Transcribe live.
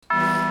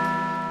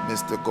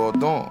Mr.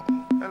 Gordon.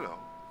 Hello.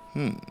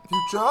 Future?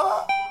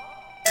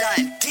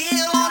 Done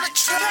deal on the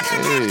track.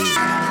 Hey.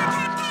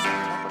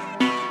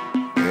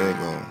 There you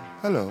go.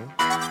 Hello.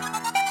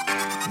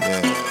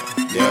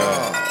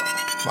 Yeah.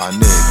 My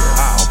nigga,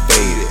 I'm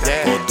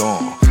faded.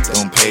 Gordon,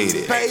 don't pay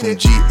it. From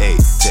GA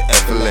to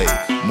FLA.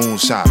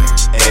 Moonshine,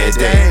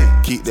 every day.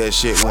 Keep that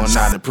shit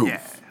 190 proof.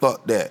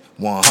 Fuck that,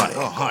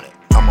 100.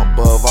 I'm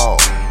above all.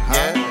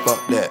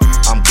 Fuck that,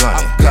 I'm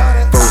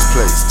gunning. First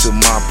place to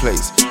my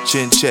place.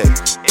 Chin check,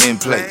 in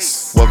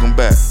place. Welcome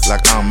back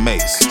like I'm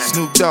Mace.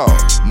 Snoop Dogg,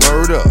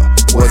 murder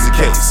was the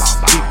case.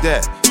 Keep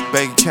that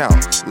bank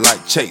account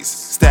like Chase.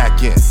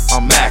 Stacking,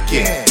 I'm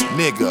macking.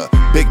 Nigga,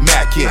 Big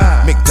Mackin'.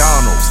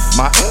 McDonald's,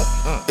 my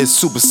is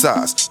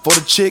supersized. For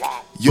the chick,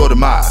 your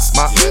demise.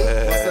 My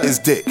is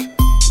dick.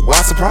 Why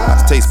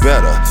surprise? Tastes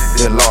better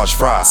than large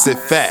fries. Sit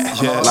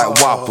fat like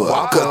Whopper.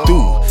 Cut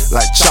through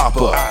like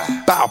Chopper.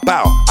 Bow,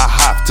 bow, I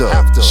have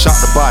to. Shot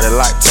the body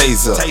like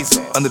Taser.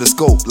 Under the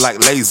scope like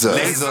laser.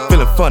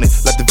 Feeling funny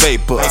like the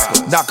vapor.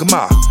 Knock him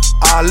out,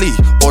 Ali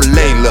or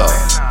Layla.